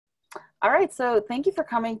All right, so thank you for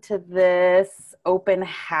coming to this open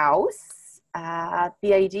house.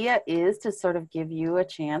 The idea is to sort of give you a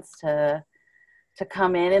chance to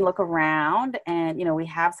come in and look around, and we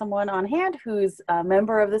have someone on hand who's a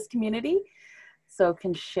member of this community, so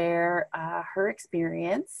can share her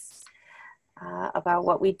experience about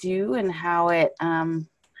what we do and how it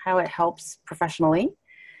helps professionally.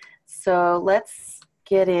 So let's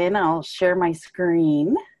get in. I'll share my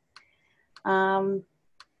screen.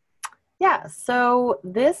 Yeah, so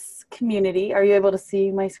this community, are you able to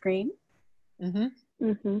see my screen? Mm-hmm.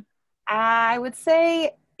 Mm-hmm. I would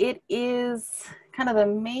say it is kind of the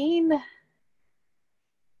main,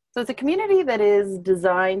 so it's a community that is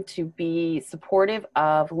designed to be supportive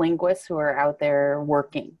of linguists who are out there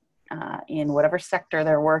working in whatever sector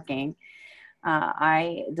they're working.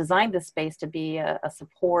 I designed this space to be a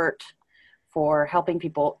support for helping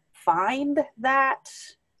people find that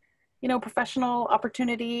professional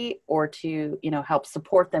opportunity, or to, help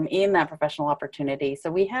support them in that professional opportunity. So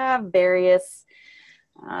we have various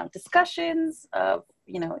discussions of,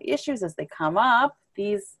 issues as they come up.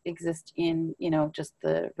 These exist in, just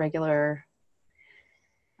the regular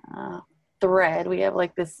thread. We have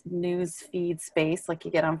like this news feed space like you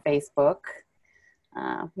get on Facebook.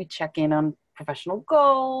 We check in on professional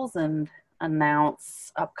goals and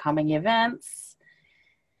announce upcoming events.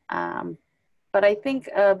 But I think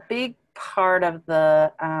a big part of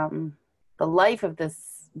the life of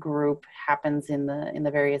this group happens in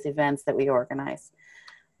the various events that we organize.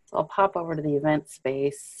 So I'll pop over to the event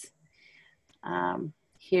space.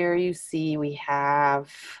 Here you see we have,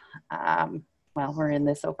 we're in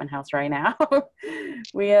this open house right now.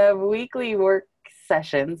 We have weekly work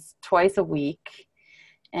sessions twice a week.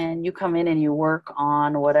 And you come in and you work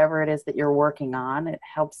on whatever it is that you're working on. It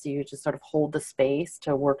helps you to sort of hold the space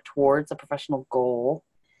to work towards a professional goal.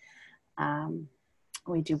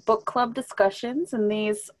 We do book club discussions, and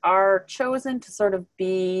these are chosen to sort of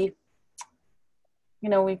be,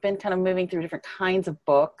 we've been kind of moving through different kinds of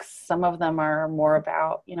books. Some of them are more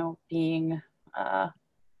about, being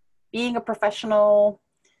a professional,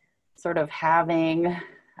 sort of having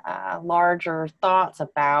larger thoughts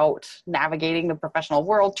about navigating the professional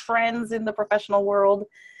world, trends in the professional world.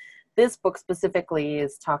 This book specifically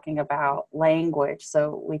is talking about language,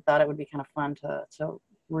 so we thought it would be kind of fun to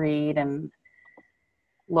read and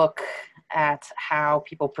look at how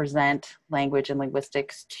people present language and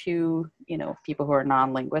linguistics to, people who are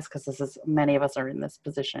non-linguists, because many of us are in this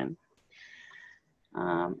position.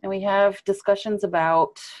 And we have discussions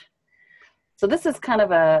about, so this is kind of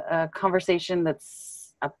a conversation that's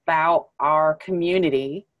about our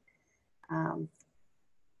community.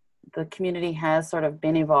 The community has sort of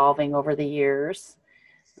been evolving over the years.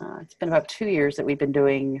 It's been about 2 years that we've been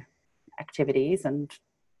doing activities and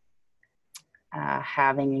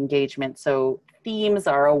having engagement. So themes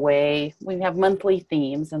are a way, we have monthly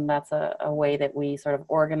themes, and that's a way that we sort of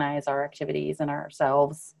organize our activities and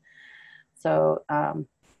ourselves. So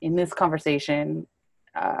in this conversation,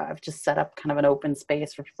 I've just set up kind of an open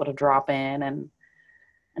space for people to drop in and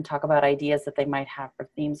talk about ideas that they might have for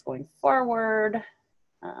themes going forward,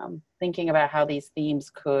 thinking about how these themes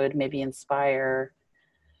could maybe inspire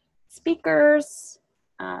speakers,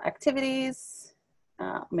 activities,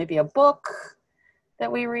 maybe a book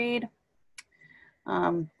that we read.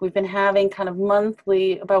 We've been having kind of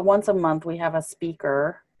monthly, about once a month, we have a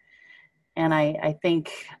speaker. And I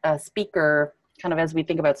think a speaker, kind of as we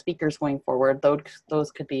think about speakers going forward,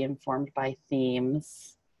 those could be informed by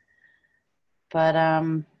themes. But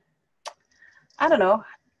I don't know.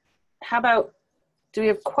 How about, do we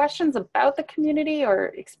have questions about the community or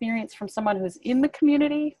experience from someone who's in the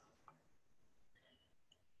community?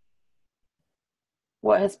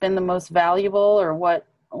 What has been the most valuable, or what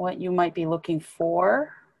you might be looking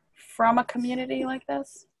for from a community like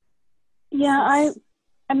this? Yeah,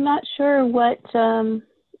 I'm not sure what, I'm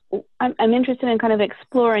interested in kind of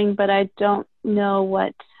exploring, but I don't know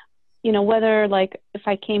what, whether like if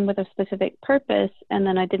I came with a specific purpose and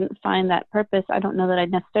then I didn't find that purpose, I don't know that I'd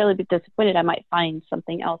necessarily be disappointed. I might find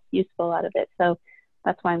something else useful out of it. So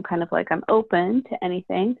that's why I'm kind of like, I'm open to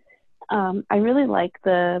anything. I really like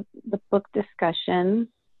the book discussion,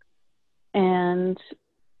 and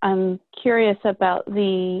I'm curious about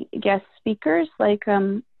the guest speakers. Like,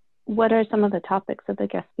 what are some of the topics of the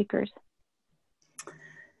guest speakers?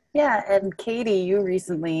 Yeah, and Katie, you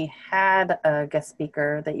recently had a guest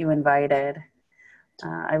speaker that you invited.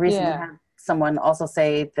 I recently had someone also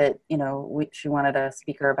say that, she wanted a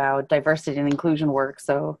speaker about diversity and inclusion work.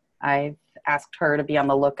 So I've asked her to be on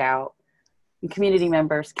the lookout. And community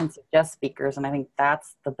members can suggest speakers, and I think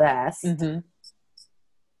that's the best. Mm-hmm.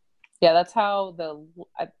 Yeah, that's how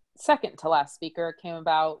second to last speaker came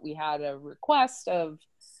about, we had a request of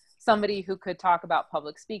somebody who could talk about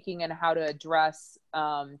public speaking and how to address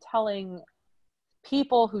telling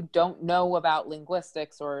people who don't know about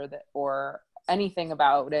linguistics or anything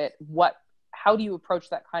about it, how do you approach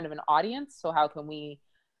that kind of an audience? So how can we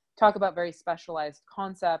talk about very specialized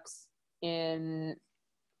concepts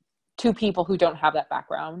to people who don't have that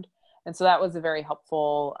background? And so that was a very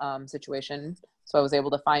helpful situation. So I was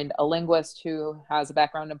able to find a linguist who has a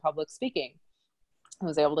background in public speaking, who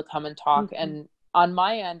was able to come and talk. Mm-hmm. And on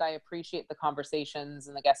my end, I appreciate the conversations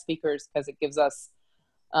and the guest speakers because it gives us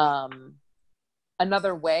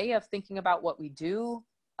another way of thinking about what we do,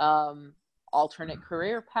 alternate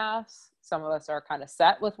career paths. Some of us are kind of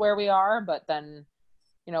set with where we are, but then,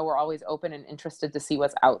 we're always open and interested to see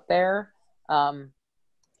what's out there. I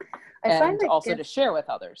find that also to share with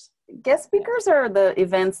others. Guest speakers are the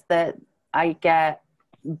events that I get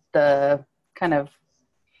the kind of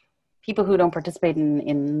people who don't participate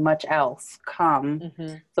in much else come.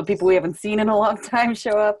 Mm-hmm. So people we haven't seen in a long time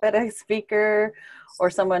show up at a speaker, or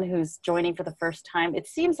someone who's joining for the first time. It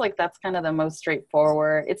seems like that's kind of the most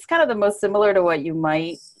straightforward. It's kind of the most similar to what you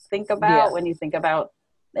might think about when you think about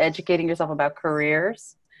educating yourself about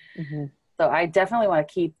careers. Mm-hmm. So I definitely want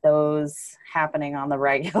to keep those happening on the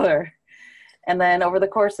regular. And then over the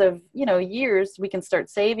course of, years, we can start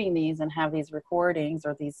saving these and have these recordings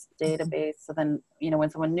or these databases. So then, when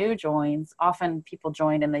someone new joins, often people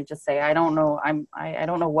join and they just say, I don't know, I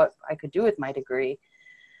don't know what I could do with my degree.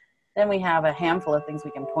 Then we have a handful of things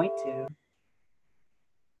we can point to.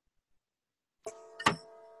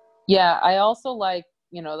 Yeah, I also like,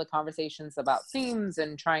 the conversations about themes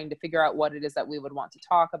and trying to figure out what it is that we would want to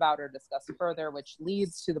talk about or discuss further, which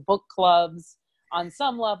leads to the book clubs on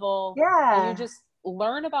some level. Yeah. And you just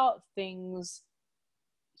learn about things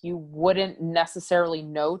you wouldn't necessarily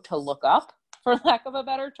know to look up, for lack of a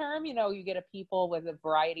better term. You get people with a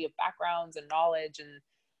variety of backgrounds and knowledge, and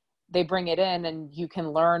they bring it in, and you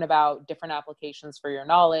can learn about different applications for your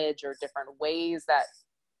knowledge or different ways that,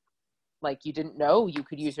 like, you didn't know you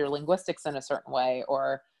could use your linguistics in a certain way,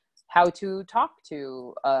 or how to talk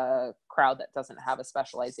to a crowd that doesn't have a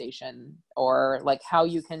specialization, or like how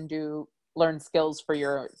you can learn skills for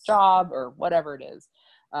your job or whatever it is.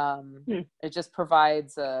 It just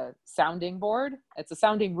provides a sounding board. It's a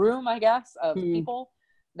sounding room, I guess, of people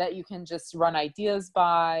that you can just run ideas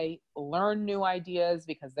by, learn new ideas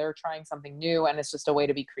because they're trying something new, and it's just a way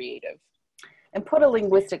to be creative. And put a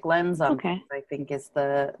linguistic lens on things, I think, is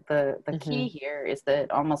the key here, is that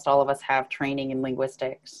almost all of us have training in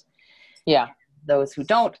linguistics. Yeah. Those who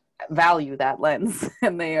don't value that lens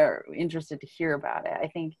and they are interested to hear about it, I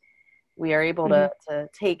think we are able to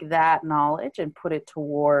take that knowledge and put it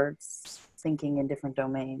towards thinking in different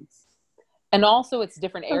domains. And also it's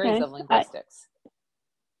different areas of linguistics.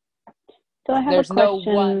 So I have a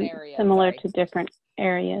question similar to different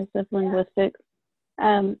areas of linguistics.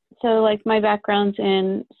 So like my background's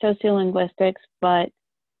in sociolinguistics, but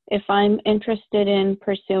if I'm interested in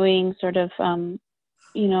pursuing sort of,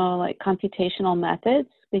 like computational methods,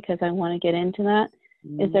 because I want to get into that,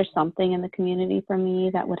 is there something in the community for me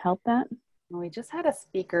that would help that? We just had a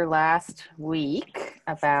speaker last week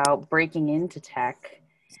about breaking into tech,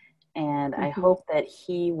 and I hope that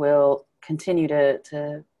he will continue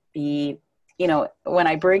to be, when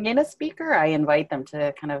I bring in a speaker, I invite them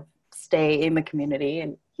to kind of stay in the community,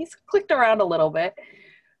 and he's clicked around a little bit,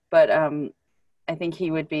 but I think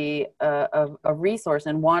he would be a resource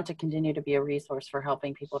and want to continue to be a resource for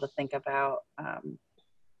helping people to think about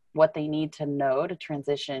what they need to know to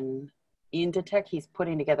transition into tech. He's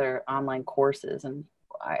putting together online courses, and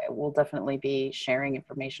I will definitely be sharing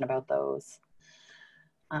information about those.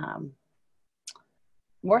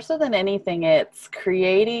 More so than anything, it's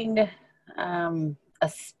creating a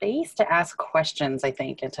space to ask questions, I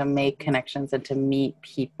think, and to make connections and to meet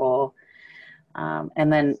people.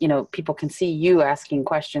 And then, people can see you asking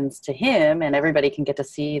questions to him, and everybody can get to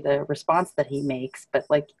see the response that he makes. But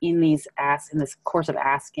like in this course of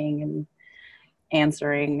asking and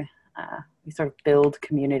answering, we sort of build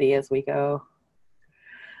community as we go.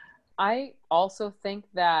 I also think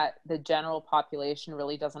that the general population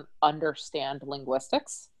really doesn't understand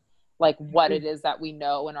linguistics, like what it is that we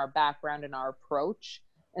know in our background and our approach.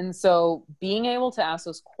 And so being able to ask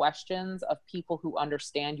those questions of people who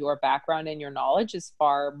understand your background and your knowledge is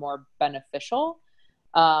far more beneficial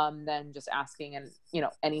than just asking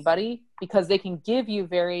anybody, because they can give you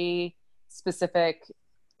very specific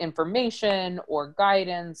information or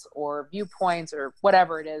guidance or viewpoints or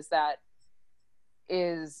whatever it is that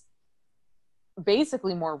is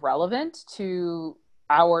basically more relevant to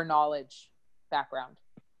our knowledge background.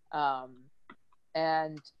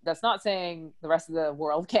 And that's not saying the rest of the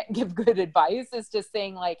world can't give good advice. It's just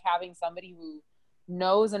saying like having somebody who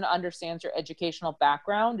knows and understands your educational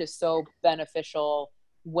background is so beneficial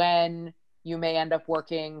when you may end up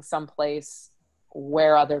working someplace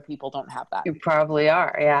where other people don't have that. You probably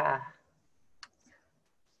are, yeah.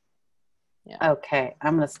 Yeah. Okay,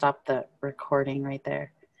 I'm going to stop the recording right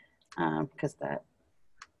there because that